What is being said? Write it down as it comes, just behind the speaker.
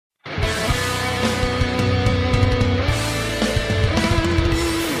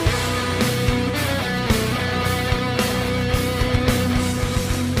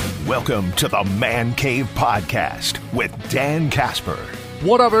Welcome to the Man Cave Podcast with Dan Casper.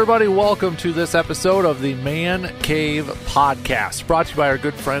 What up, everybody? Welcome to this episode of the Man Cave Podcast, brought to you by our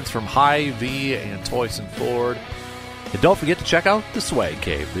good friends from Hy-Vee and Toyson Ford. And don't forget to check out the Swag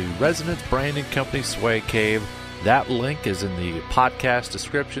Cave, the residence branding company Swag Cave. That link is in the podcast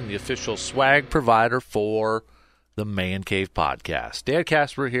description, the official swag provider for the Man Cave Podcast. Dan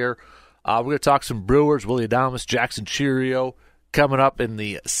Casper here. We're going to talk some Brewers, Willy, Jackson, Chourio, coming up in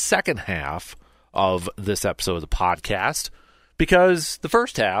the second half of this episode of the podcast. Because the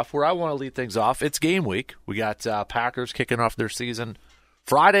first half, where I want to lead things off, it's game week. We got Packers kicking off their season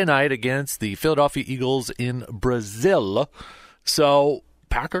Friday night against the Philadelphia Eagles in Brazil. So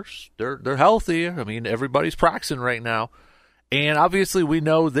Packers, they're healthy. I mean, everybody's practicing right now. And obviously we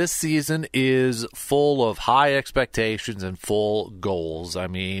know this season is full of high expectations and full goals. I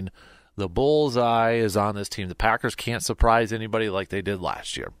mean, the bullseye is on this team. The Packers can't surprise anybody like they did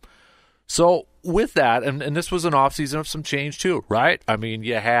last year. So with that, and this was an offseason of some change too, right? I mean,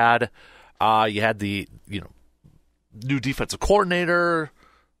 you had the new defensive coordinator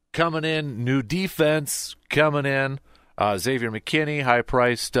coming in, new defense coming in, Xavier McKinney,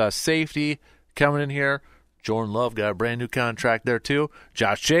 high-priced safety coming in here. Jordan Love got a brand new contract there too.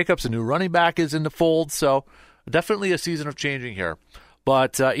 Josh Jacobs, a new running back, is in the fold. So definitely a season of changing here.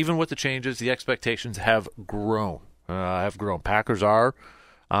 But even with the changes, the expectations have grown. Packers are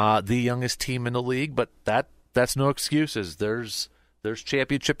the youngest team in the league, but that's no excuses. There's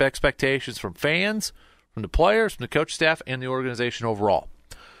championship expectations from fans, from the players, from the coach staff, and the organization overall.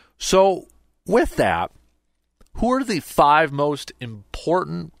 So with that, who are the 5 most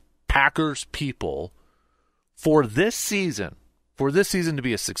important Packers people for this season? For this season to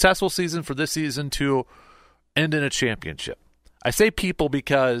be a successful season, for this season to end in a championship. I say people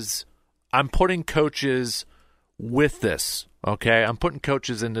because I'm putting coaches with this, okay? I'm putting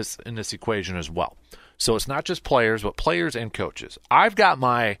coaches in this equation as well. So it's not just players, but players and coaches. I've got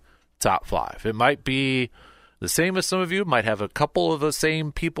my top 5. It might be the same as some of you, might have a couple of the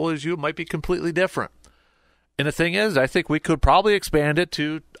same people as you, it might be completely different. And the thing is, I think we could probably expand it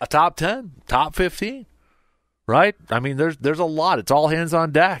to a top 10, top 15, right? I mean, there's a lot. It's all hands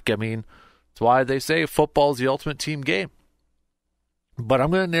on deck. I mean, that's why they say football is the ultimate team game. But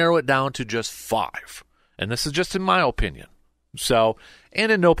I'm going to narrow it down to just 5. And this is just in my opinion. So,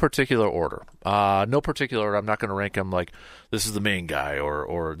 and in no particular order. I'm not going to rank them like this is the main guy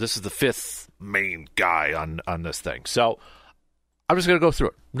or this is the 5th main guy on this thing. So, I'm just going to go through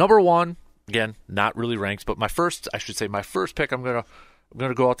it. Number 1, again, not really ranked, but my first pick I'm going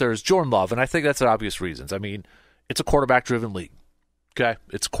to go out there is Jordan Love, and I think that's an obvious reasons. I mean, it's a quarterback-driven league. Okay?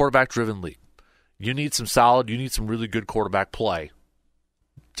 It's a quarterback-driven league. You need some really good quarterback play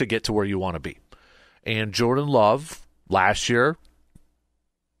to get to where you want to be. And Jordan Love, last year,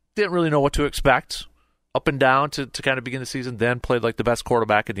 didn't really know what to expect. Up and down to kind of begin the season, then played like the best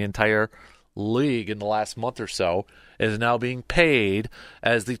quarterback in the entire league in the last month or so, is now being paid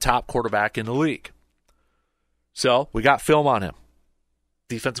as the top quarterback in the league. So, we got film on him.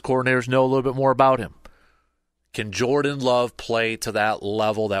 Defensive coordinators know a little bit more about him. Can Jordan Love play to that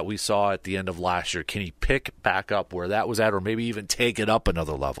level that we saw at the end of last year? Can he pick back up where that was at or maybe even take it up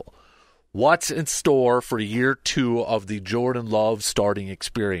another level? What's in store for year 2 of the Jordan Love starting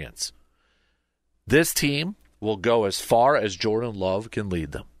experience? This team will go as far as Jordan Love can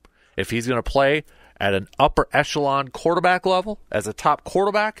lead them. If he's going to play at an upper echelon quarterback level, as a top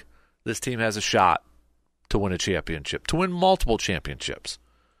quarterback, this team has a shot to win a championship, to win multiple championships.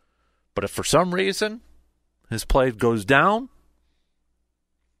 But if for some reason his play goes down,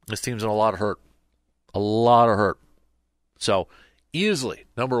 this team's in a lot of hurt. A lot of hurt. So, easily,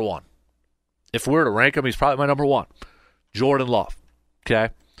 number 1. If we were to rank him, he's probably my number 1. Jordan Love. Okay?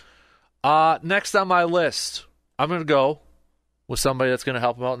 Next on my list, I'm going to go with somebody that's going to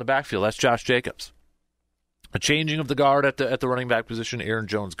help him out in the backfield. That's Josh Jacobs. A changing of the guard at the running back position. Aaron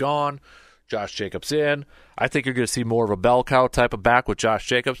Jones gone. Josh Jacobs in. I think you're going to see more of a bell cow type of back with Josh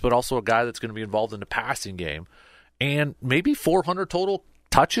Jacobs, but also a guy that's going to be involved in the passing game. And maybe 400 total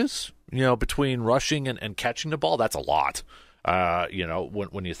touches, between rushing and catching the ball. That's a lot.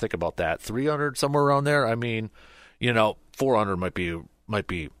 When you think about that, 300 somewhere around there. I mean, 400 might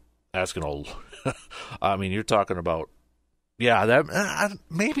be asking a. I mean, you're talking about, maybe,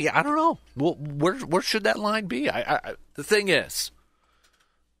 I don't know. Well, where should that line be? The thing is,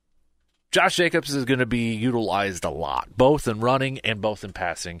 Josh Jacobs is going to be utilized a lot, both in running and both in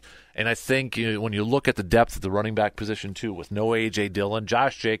passing. And I think when you look at the depth of the running back position, too, with no A.J. Dillon,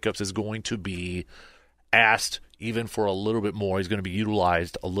 Josh Jacobs is going to be asked even for a little bit more. He's going to be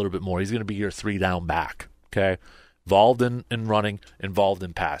utilized a little bit more. He's going to be your 3-down back, okay? involved in running, involved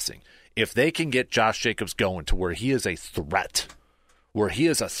in passing. If they can get Josh Jacobs going to where he is a threat,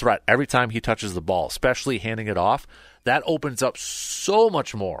 every time he touches the ball, especially handing it off, that opens up so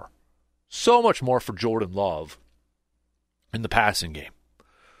much more for Jordan Love in the passing game.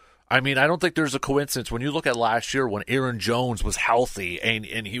 I mean, I don't think there's a coincidence when you look at last year when Aaron Jones was healthy and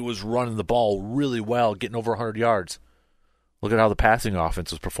he was running the ball really well, getting over 100 yards. Look at how the passing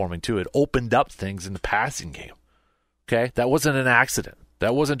offense was performing too. It opened up things in the passing game. Okay? That wasn't an accident.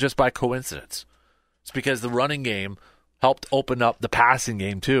 That wasn't just by coincidence. It's because the running game helped open up the passing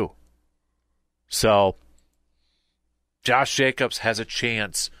game too. So, Josh Jacobs has a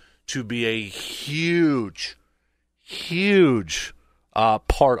chance to be a huge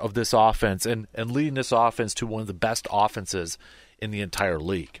part of this offense and leading this offense to one of the best offenses in the entire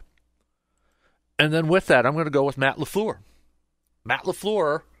league. And then with that, I'm going to go with Matt LaFleur. Matt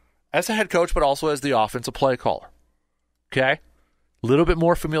LaFleur as a head coach, but also as the offensive play caller. Okay? A little bit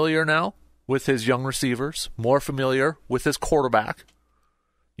more familiar now with his young receivers, more familiar with his quarterback.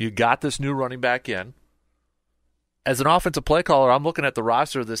 You got this new running back in. As an offensive play caller, I'm looking at the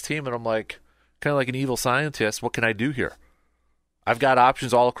roster of this team, and I'm like, kind of like an evil scientist, what can I do here? I've got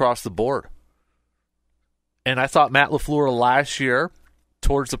options all across the board. And I thought Matt LaFleur last year,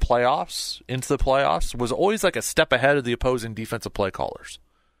 towards the playoffs, into the playoffs, was always like a step ahead of the opposing defensive play callers.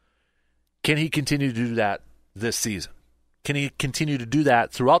 Can he continue to do that this season? Can he continue to do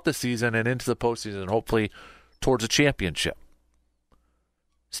that throughout the season and into the postseason, hopefully towards a championship?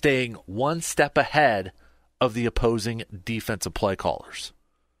 Staying one step ahead of the opposing defensive play callers.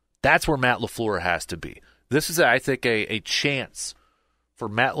 That's where Matt LaFleur has to be. This is, I think, a chance for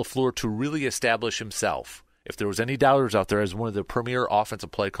Matt LaFleur to really establish himself, if there was any doubters out there, as one of the premier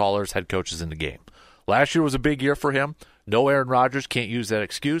offensive play callers, head coaches in the game. Last year was a big year for him. No Aaron Rodgers, can't use that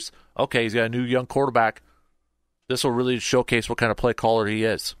excuse. Okay, he's got a new young quarterback. This will really showcase what kind of play caller he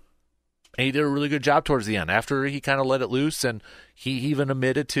is. And he did a really good job towards the end. After he kind of let it loose, and he even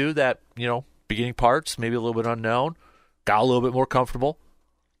admitted to that, beginning parts, maybe a little bit unknown, got a little bit more comfortable.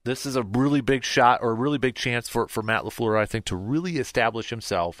 This is a really big shot or a really big chance for Matt LaFleur, I think, to really establish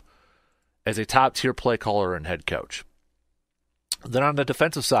himself as a top-tier play caller and head coach. Then on the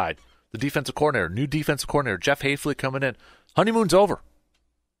defensive side, the defensive coordinator, new defensive coordinator, Jeff Hafley coming in. Honeymoon's over.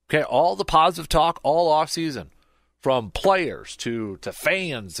 Okay, all the positive talk all offseason, from players to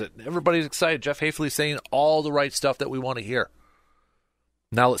fans, everybody's excited. Jeff Hafley's saying all the right stuff that we want to hear.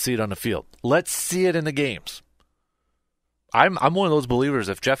 Now let's see it on the field. Let's see it in the games. I'm one of those believers,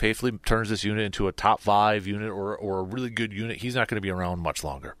 if Jeff Hafley turns this unit into a top 5 unit or a really good unit, he's not going to be around much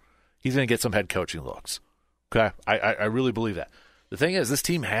longer. He's going to get some head coaching looks. Okay? I really believe that. The thing is, this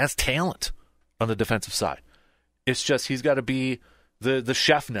team has talent on the defensive side. It's just he's got to be the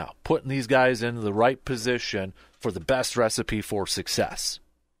chef now, putting these guys in the right position for the best recipe for success.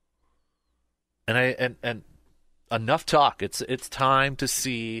 And enough talk. It's time to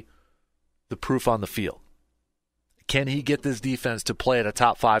see the proof on the field. Can he get this defense to play at a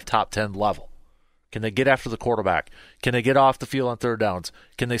top 5, top 10 level? Can they get after the quarterback? Can they get off the field on third downs?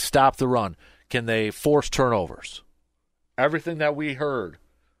 Can they stop the run? Can they force turnovers? Everything that we heard,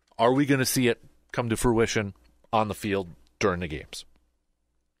 are we going to see it come to fruition on the field during the games?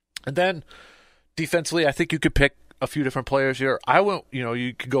 And then defensively, I think you could pick a few different players here.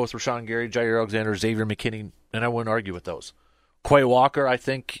 You could go with Rashawn Gary, Jair Alexander, Xavier McKinney, and I wouldn't argue with those. Quay Walker, I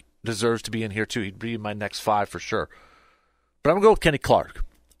think, deserves to be in here too. He'd be in my next 5 for sure. But I'm going to go with Kenny Clark,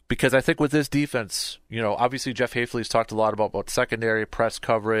 because I think with this defense, obviously Jeff Hafley's talked a lot about secondary press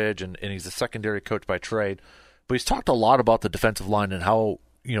coverage, and he's a secondary coach by trade. But he's talked a lot about the defensive line and how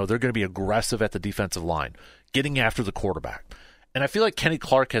they're going to be aggressive at the defensive line, getting after the quarterback. And I feel like Kenny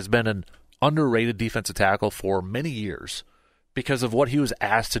Clark has been an underrated defensive tackle for many years because of what he was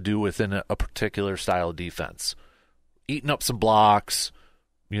asked to do within a particular style of defense. Eating up some blocks,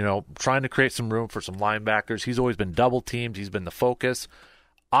 trying to create some room for some linebackers. He's always been double teamed. He's been the focus.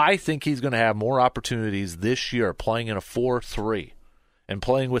 I think he's going to have more opportunities this year playing in a 4-3 and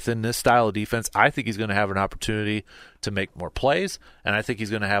playing within this style of defense. I think he's going to have an opportunity to make more plays, and I think he's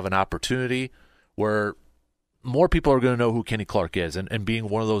going to have an opportunity where more people are going to know who Kenny Clark is and being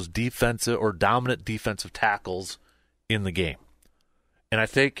one of those defensive or dominant defensive tackles in the game. And I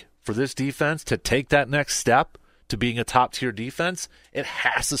think for this defense to take that next step to being a top-tier defense, it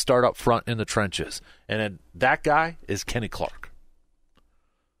has to start up front in the trenches. And that guy is Kenny Clark.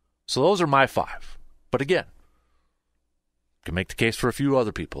 So those are my 5. But again, you can make the case for a few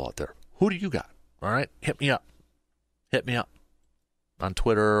other people out there. Who do you got? All right? Hit me up. Hit me up on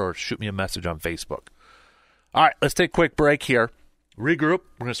Twitter or shoot me a message on Facebook. All right, let's take a quick break here. regroup.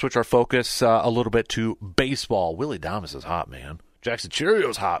 We're going to switch our focus a little bit to baseball. Willy Adames is hot, man. Jackson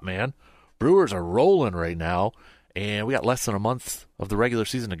Chourio's hot, man. Brewers are rolling right now, and we got less than a month of the regular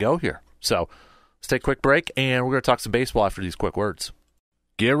season to go here. So let's take a quick break, and we're going to talk some baseball after these quick words.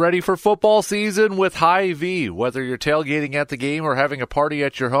 Get ready for football season with Hy-Vee. Whether you're tailgating at the game or having a party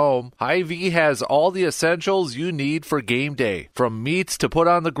at your home, Hy-Vee has all the essentials you need for game day. From meats to put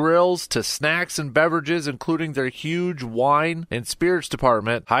on the grills to snacks and beverages, including their huge wine and spirits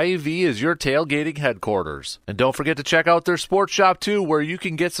department, Hy-Vee is your tailgating headquarters. And don't forget to check out their sports shop too, where you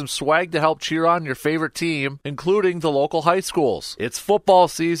can get some swag to help cheer on your favorite team, including the local high schools. It's football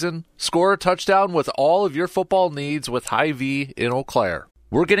season. Score a touchdown with all of your football needs with Hy-Vee in Eau Claire.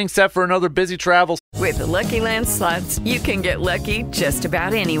 We're getting set for another busy travel. With the Lucky Land Slots, you can get lucky just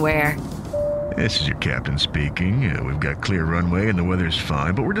about anywhere. This is your captain speaking. We've got clear runway and the weather's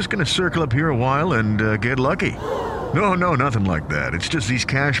fine, but we're just going to circle up here a while and get lucky. No, nothing like that. It's just these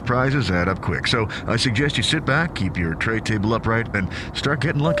cash prizes add up quick. So I suggest you sit back, keep your tray table upright, and start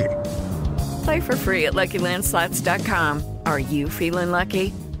getting lucky. Play for free at LuckyLandSlots.com. Are you feeling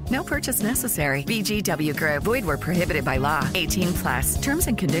lucky? No purchase necessary. VGW Group. Void where prohibited by law. 18+. Terms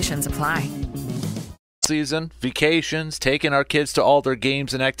and conditions apply. Season, vacations, taking our kids to all their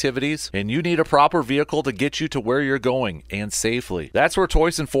games and activities, and you need a proper vehicle to get you to where you're going and safely. That's where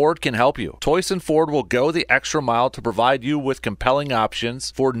Toyson Ford can help you. Toyson Ford will go the extra mile to provide you with compelling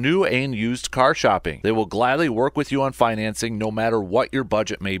options for new and used car shopping. They will gladly work with you on financing no matter what your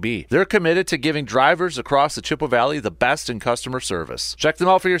budget may be. They're committed to giving drivers across the Chippewa Valley the best in customer service. Check them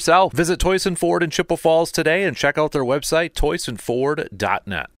out for yourself. Visit Toyson Ford in Chippewa Falls today and check out their website,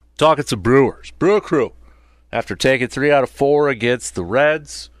 toysonford.net. Talking some Brewers. Brewer Crew. After taking 3 out of 4 against the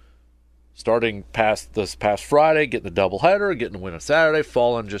Reds, starting this past Friday, getting the doubleheader, getting the win on Saturday,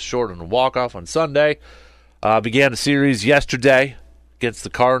 falling just short on the walk-off on Sunday, began the series yesterday against the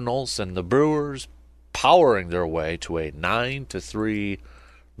Cardinals, and the Brewers powering their way to a 9-3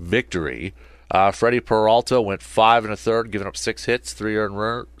 victory. Freddie Peralta went 5 1/3, giving up 6 hits, 3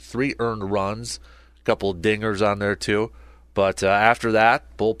 earned runs, a couple of dingers on there too. But after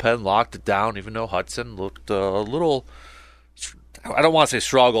that, bullpen locked it down, even though Hudson looked a little, I don't want to say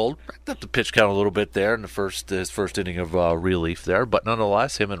struggled, racked up the pitch count a little bit there in his first inning of relief there. But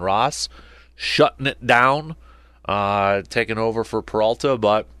nonetheless, him and Ross shutting it down, taking over for Peralta.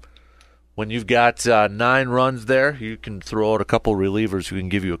 But when you've got 9 runs there, you can throw out a couple relievers who can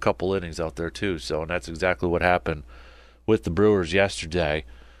give you a couple innings out there too. And that's exactly what happened with the Brewers yesterday.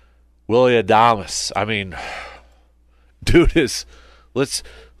 Willy Adames, I mean, dude, let's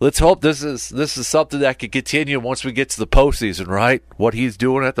hope this is something that can continue once we get to the postseason, right? What he's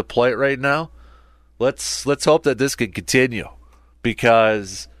doing at the plate right now, let's hope that this can continue,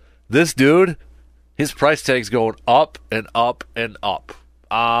 because this dude, his price tag's going up and up and up.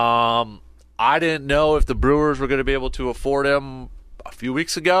 I didn't know if the Brewers were going to be able to afford him a few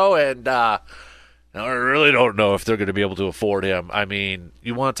weeks ago, and I really don't know if they're going to be able to afford him. I mean,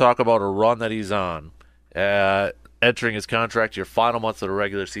 you want to talk about a run that he's on. Entering his contract, your final month of the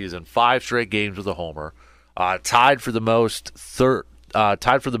regular season, 5 straight games with a homer, tied for the most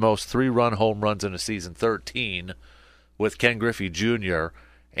 3-run home runs in a season, 13, with Ken Griffey Jr.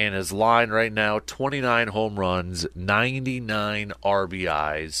 And his line right now, 29 home runs, 99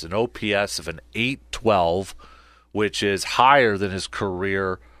 RBIs, an OPS of an 812, which is higher than his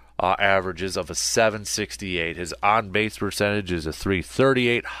career averages of a 768. His on-base percentage is a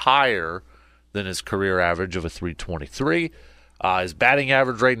 338, higher than his career average of a 323. His batting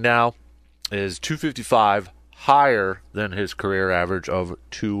average right now is 255, higher than his career average of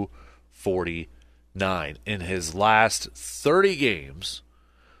 249. In his last 30 games,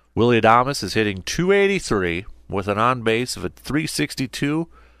 Willy Adames is hitting 283 with an on-base of a 362,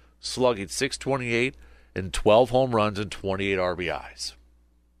 slugging 628, and 12 home runs and 28 RBIs.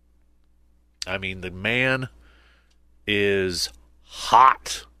 I mean, the man is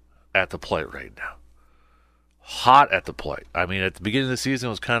hot at the plate right now. Hot at the plate. I mean, at the beginning of the season, it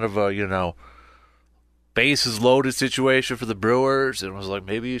was kind of a, bases loaded situation for the Brewers. And it was like,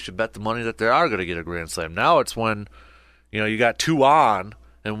 maybe you should bet the money that they are going to get a grand slam. Now it's when, you got 2 on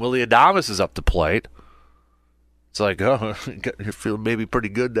and Willy Adames is up the plate. It's like, oh, you're feeling maybe pretty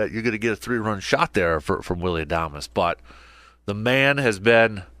good that you're going to get a 3-run shot there from Willy Adames. But the man has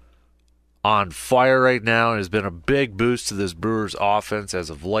been on fire right now, and has been a big boost to this Brewers offense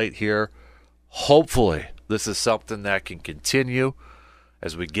as of late here. Hopefully, this is something that can continue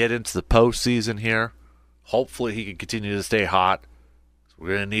as we get into the postseason here. Hopefully, he can continue to stay hot. We're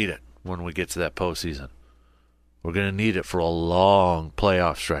going to need it when we get to that postseason. We're going to need it for a long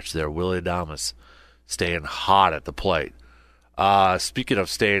playoff stretch there. Willy Adames staying hot at the plate. Speaking of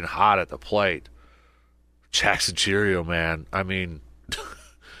staying hot at the plate, Jackson Chourio, man. I mean,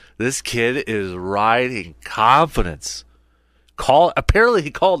 this kid is riding confidence. Apparently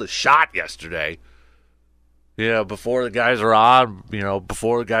he called a shot yesterday. Before the guys are on,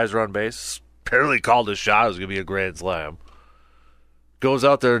 before the guys are on base. Apparently he called a shot. It was going to be a grand slam. Goes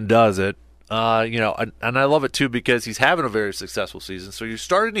out there and does it. And I love it too because he's having a very successful season. So you're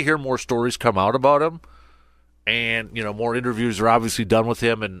starting to hear more stories come out about him. And, more interviews are obviously done with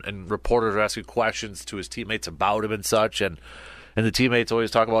him, and reporters are asking questions to his teammates about him and such. And the teammates always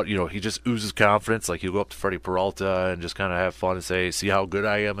talk about, he just oozes confidence. Like, he'll go up to Freddie Peralta and just kind of have fun and say, see how good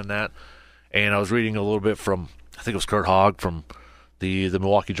I am in that. And I was reading a little bit from, I think it was Kurt Hogg from the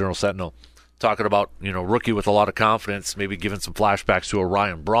Milwaukee Journal-Sentinel, talking about, rookie with a lot of confidence, maybe giving some flashbacks to a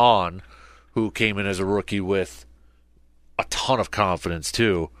Ryan Braun, who came in as a rookie with a ton of confidence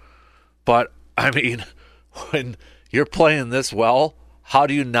too. But, I mean, when you're playing this well, how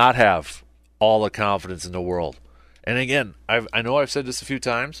do you not have all the confidence in the world? And again, I know I've said this a few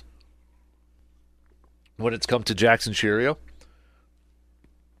times when it's come to Jackson Chourio.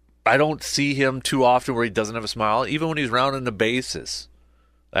 I don't see him too often where he doesn't have a smile, even when he's rounding the bases.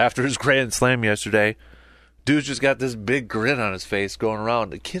 After his grand slam yesterday, dude's just got this big grin on his face going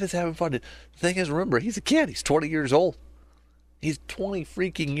around. The kid is having fun. The thing is, remember, he's a kid. He's 20 years old. He's 20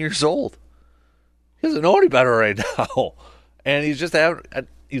 freaking years old. He doesn't know any better right now. And he's just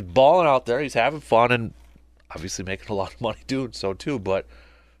he's balling out there. He's having fun and obviously making a lot of money doing so too. But,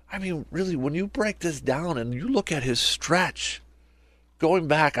 I mean, really, when you break this down and you look at his stretch, going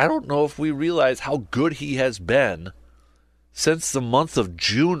back, I don't know if we realize how good he has been since the month of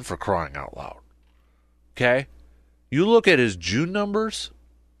June, for crying out loud. Okay? You look at his June numbers.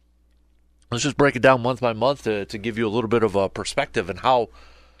 Let's just break it down month by month to give you a little bit of a perspective and how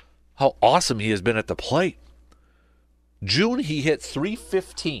awesome he has been at the plate. June, he hit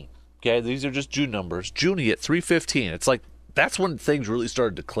 315. Okay, these are just June numbers. June, he hit 315. It's like that's when things really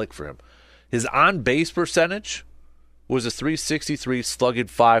started to click for him. His on-base percentage was a 363, slugging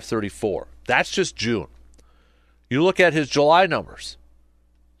 534. That's just June. You look at his July numbers.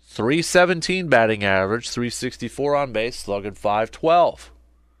 317 batting average, 364 on base, slugging 512.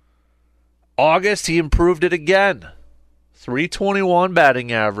 August, he improved it again. 321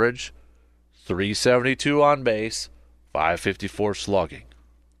 batting average, 372 on base, 554 slugging.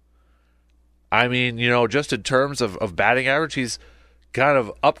 I mean, just in terms of batting average, he's kind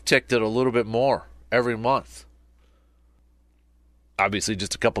of upticked it a little bit more every month. Obviously,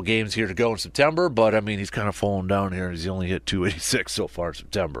 just a couple games here to go in September, but, I mean, he's kind of falling down here. He's only hit 286 so far in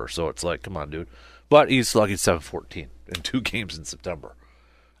September, so it's like, come on, dude. But he's slugging 714 in 2 games in September.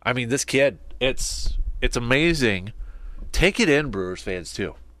 I mean, this kid, it's amazing. Take it in, Brewers fans,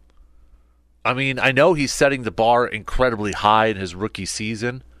 too. I mean, I know he's setting the bar incredibly high in his rookie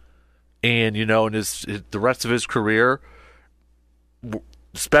season, and, in the rest of his career,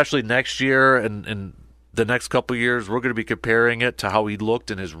 especially next year and the next couple of years, we're going to be comparing it to how he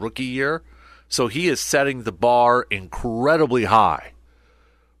looked in his rookie year. So he is setting the bar incredibly high,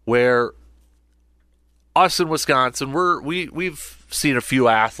 where us in Wisconsin, we've seen a few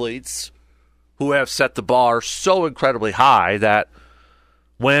athletes who have set the bar so incredibly high that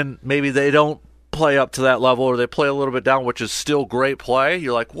when maybe they don't play up to that level or they play a little bit down, which is still great play,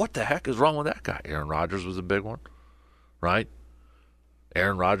 you're like, what the heck is wrong with that guy? Aaron Rodgers was a big one, right?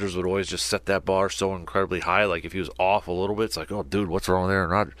 Aaron Rodgers would always just set that bar so incredibly high. Like, if he was off a little bit, it's like, oh, dude, what's wrong with Aaron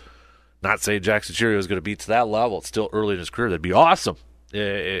Rodgers? Not saying Jackson Chourio is going to be to that level. It's still early in his career. That'd be awesome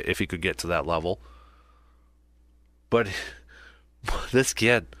if he could get to that level. But this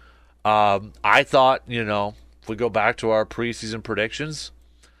kid, I thought, if we go back to our preseason predictions,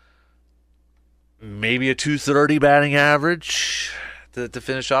 maybe a 230 batting average to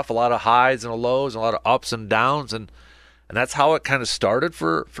finish off. A lot of highs and lows, and a lot of ups and downs, and that's how it kind of started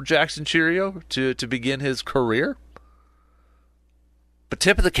for Jackson Chourio to begin his career. But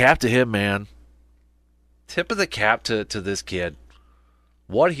tip of the cap to him, man. Tip of the cap to this kid.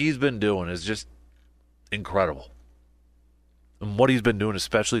 What he's been doing is just incredible. And what he's been doing,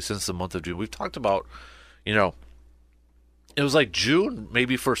 especially since the month of June. We've talked about, it was like June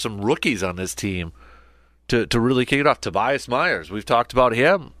maybe for some rookies on this team to really kick it off. Tobias Myers, we've talked about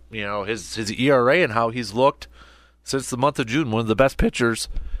him, his ERA and how he's looked since the month of June. One of the best pitchers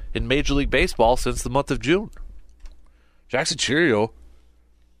in Major League Baseball since the month of June. Jackson Chourio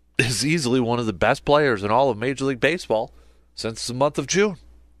is easily one of the best players in all of Major League Baseball since the month of June.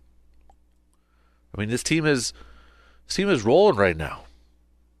 I mean, this team is rolling right now.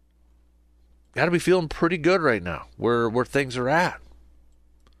 Got to be feeling pretty good right now where things are at.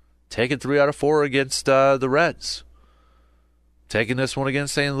 Taking 3 out of 4 against the Reds. taking this one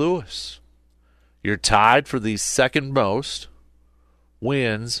against St. Louis. You're tied for the second most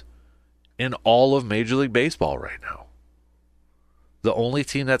wins in all of Major League Baseball right now. The only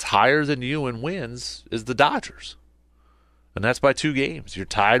team that's higher than you in wins is the Dodgers. And that's by 2 games. You're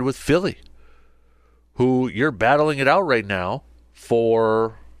tied with Philly, who you're battling it out right now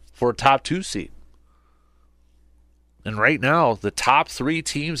for a top 2 seed. And right now, the top 3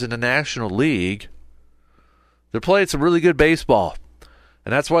 teams in the National League, they're playing some really good baseball.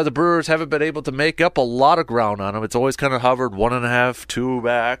 And that's why the Brewers haven't been able to make up a lot of ground on them. It's always kind of hovered 1.5, 2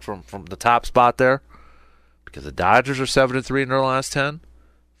 back from the top spot there. Because the Dodgers are 7-3 in their last 10.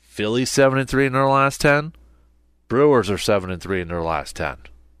 Philly's 7-3 in their last 10. Brewers are 7-3 in their last 10.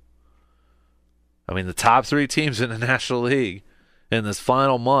 I mean, the top 3 teams in the National League in this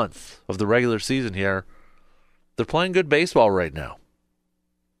final month of the regular season here, they're playing good baseball right now.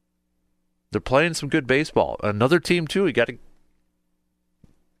 They're playing some good baseball. Another team, too, you got to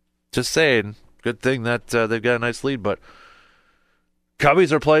just saying, good thing that they've got a nice lead, but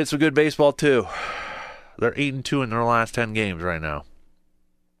Cubbies are playing some good baseball, too. They're 8-2 in their last 10 games right now.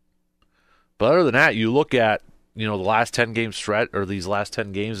 But other than that, you look at, the last 10 game stretch, or these last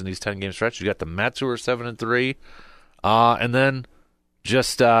 10 games in these 10 game stretch, you got the Mets who are 7-3, and then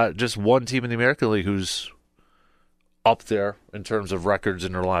just one team in the American League who's up there in terms of records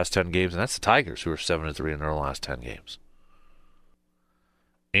in their last 10 games, and that's the Tigers, who are 7-3 in their last 10 games.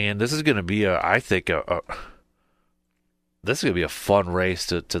 And this is going to be this is going to be a fun race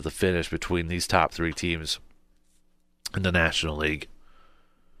to the finish between these top 3 teams in the National League.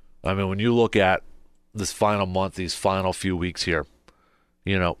 I mean, when you look at this final month, these final few weeks here,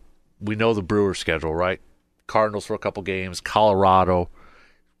 we know the Brewers schedule, right? Cardinals for a couple games, Colorado,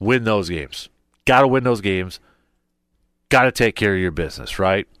 win those games. Got to win those games. Got to take care of your business,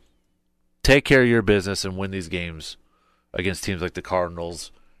 right? Take care of your business and win these games against teams like the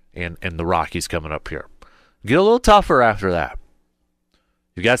Cardinals and the Rockies coming up here. Get a little tougher after that.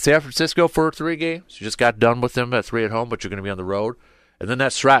 You got San Francisco for 3 games. You just got done with them at 3 at home, but you're going to be on the road. And then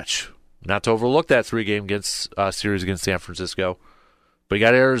that stretch. Not to overlook that 3-game series against San Francisco. But you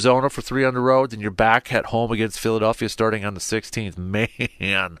got Arizona for 3 on the road. Then you're back at home against Philadelphia starting on the 16th.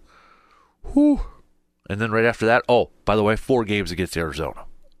 Man. Whew. And then right after that, by the way, 4 games against Arizona.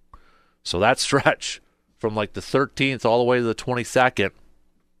 So that stretch from like the 13th all the way to the 22nd,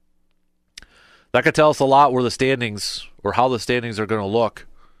 that could tell us a lot where the standings, or how the standings are going to look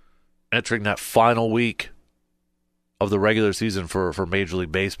entering that final week of the regular season for Major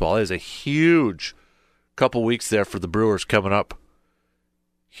League Baseball. It is a huge couple weeks there for the Brewers coming up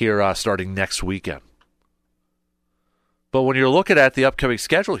here starting next weekend. But when you're looking at the upcoming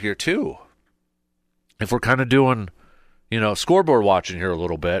schedule here too, if we're kind of doing, scoreboard watching here a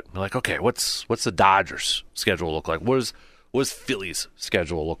little bit, we're like, okay, what's the Dodgers schedule look like? What does Philly's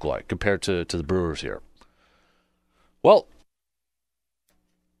schedule look like compared to the Brewers here? Well,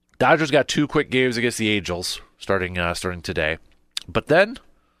 Dodgers got 2 quick games against the Angels starting today. But then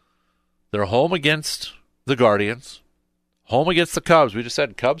they're home against the Guardians, home against the Cubs. We just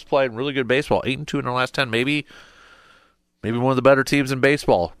said Cubs playing really good baseball, 8-2 in their last 10. Maybe one of the better teams in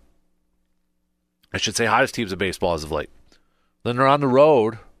baseball. I should say hottest teams in baseball as of late. Then they're on the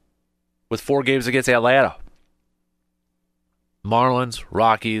road with 4 games against Atlanta. Marlins,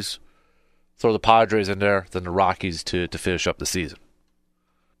 Rockies, throw the Padres in there, then the Rockies to finish up the season.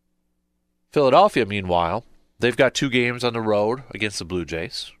 Philadelphia, meanwhile, they've got 2 games on the road against the Blue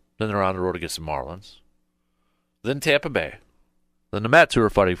Jays. Then they're on the road against the Marlins. Then Tampa Bay. Then the Mets, who are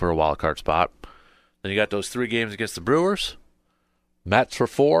fighting for a wild card spot. Then you got those 3 games against the Brewers. Mets for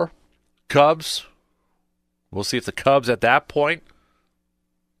 4. Cubs. We'll see if the Cubs at that point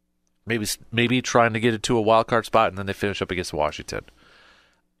maybe trying to get it to a wild card spot, and then they finish up against Washington.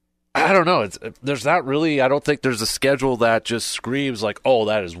 I don't know. There's not really. I don't think there's a schedule that just screams like, "Oh,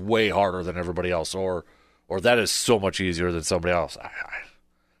 that is way harder than everybody else," or that is so much easier than somebody else.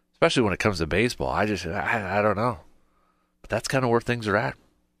 Especially when it comes to baseball, I don't know. But that's kind of where things are at.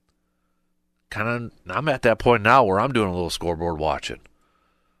 I'm at that point now where I'm doing a little scoreboard watching.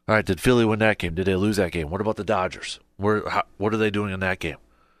 All right, did Philly win that game? Did they lose that game? What about the Dodgers? What are they doing in that game?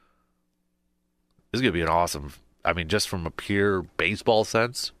 This is going to be an awesome, just from a pure baseball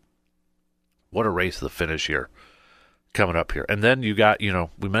sense, what a race to the finish here coming up here. And then you got,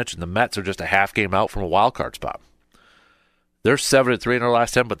 we mentioned the Mets are just a half game out from a wild card spot. They're 7-3 in their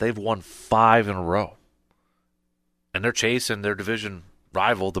last 10, but they've won 5 in a row. And they're chasing their division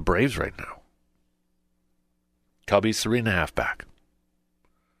rival, the Braves, right now. Cubbies 3.5 back.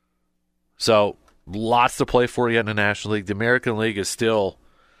 So, lots to play for you in the National League. The American League is still,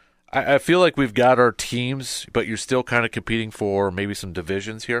 I feel like we've got our teams, but you're still kind of competing for maybe some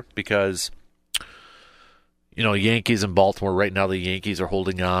divisions here because, Yankees and Baltimore, right now the Yankees are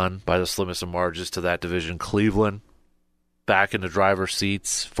holding on by the slimmest of margins to that division. Cleveland back in the driver's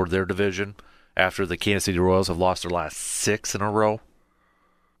seats for their division after the Kansas City Royals have lost their last 6 in a row.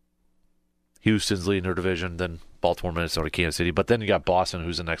 Houston's leading their division, then Baltimore, Minnesota, Kansas City. But then you got Boston,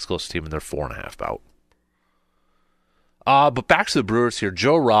 who's the next closest team, and they're 4.5 out. But back to the Brewers here.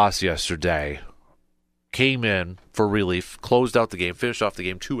 Joe Ross yesterday came in for relief, closed out the game, finished off the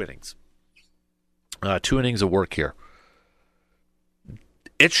game 2 innings. 2 innings of work here.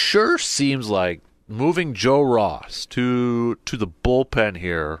 It sure seems like moving Joe Ross to the bullpen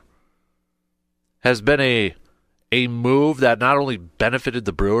here has been a move that not only benefited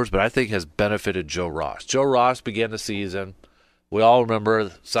the Brewers, but I think has benefited Joe Ross. Joe Ross began the season. We all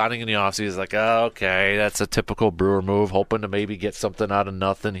remember signing in the offseason is like, oh, okay, that's a typical Brewer move, hoping to maybe get something out of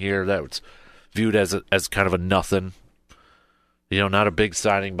nothing here that was viewed as kind of a nothing. Not a big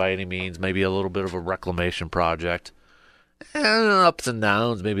signing by any means, maybe a little bit of a reclamation project. And ups and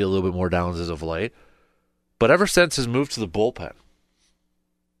downs, maybe a little bit more downs as of late. But ever since his move to the bullpen,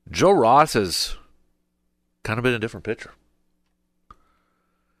 Joe Ross has kind of been a different pitcher.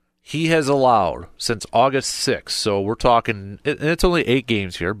 He has allowed, since August 6th, so we're talking, and it's only 8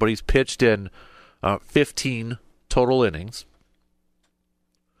 games here, but he's pitched in 15 total innings.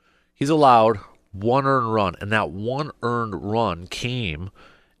 He's allowed 1 earned run, and that 1 earned run came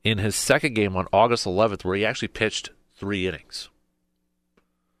in his second game on August 11th, where he actually pitched 3 innings.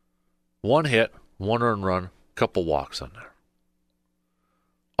 1 hit, 1 earned run, couple walks on there.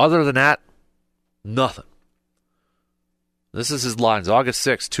 Other than that, nothing. This is his lines. August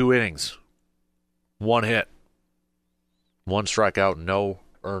 6th, 2 innings, 1 hit, 1 strikeout, no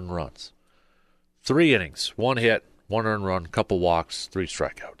earned runs. 3 innings, 1 hit, 1 earned run, couple walks, 3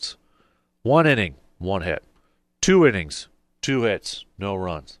 strikeouts. 1 inning, 1 hit. 2 innings, 2 hits, no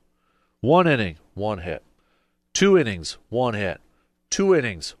runs. 1 inning, 1 hit. 2 innings, 1 hit. 2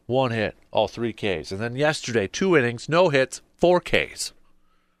 innings, 1 hit, all 3 Ks. And then yesterday, 2 innings, no hits, 4 Ks.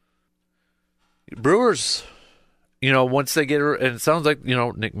 Brewers, once they get, and it sounds like,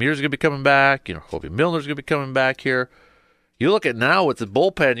 Nick Mears is going to be coming back, Kobe Milner's going to be coming back here. You look at now with the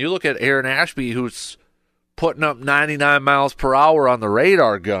bullpen, you look at Aaron Ashby, who's putting up 99 miles per hour on the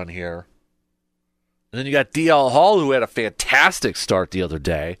radar gun here. And then you got DL Hall, who had a fantastic start the other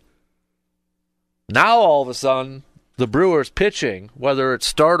day. Now, all of a sudden, the Brewers pitching, whether it's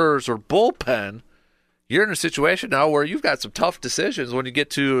starters or bullpen, you're in a situation now where you've got some tough decisions when you get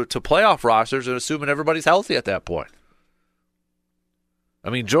to playoff rosters and assuming everybody's healthy at that point. I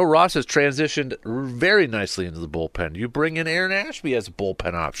mean, Joe Ross has transitioned very nicely into the bullpen. You bring in Aaron Ashby as a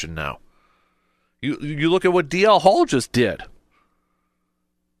bullpen option now. You look at what DL Hall just did.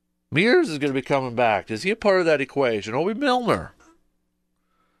 Mears is going to be coming back. Is he a part of that equation? Kobe Milner.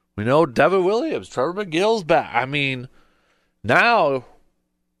 We know Devin Williams, Trevor McGill's back. I mean, now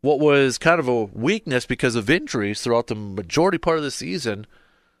what was kind of a weakness because of injuries throughout the majority part of the season,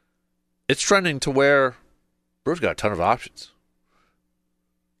 it's trending to where Brewers got a ton of options.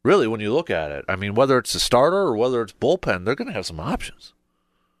 Really, when you look at it, I mean, whether it's a starter or whether it's bullpen, they're going to have some options.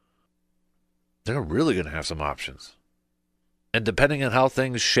 They're really going to have some options. And depending on how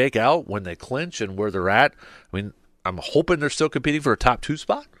things shake out when they clinch and where they're at, I mean, I'm hoping they're still competing for a top 2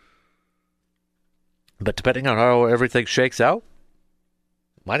 spot. But depending on how everything shakes out,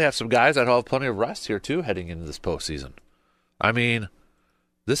 might have some guys that have plenty of rest here too heading into this postseason. I mean,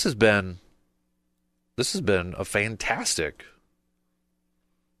 this has been a fantastic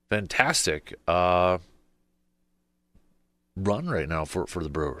run right now for the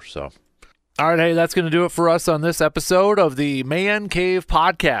Brewers. So, all right, hey, that's going to do it for us on this episode of the Man Cave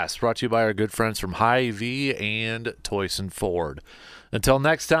Podcast, brought to you by our good friends from Hy-Vee and Toyson Ford. Until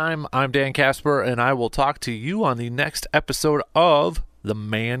next time, I'm Dan Casper, and I will talk to you on the next episode of the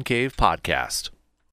Man Cave Podcast.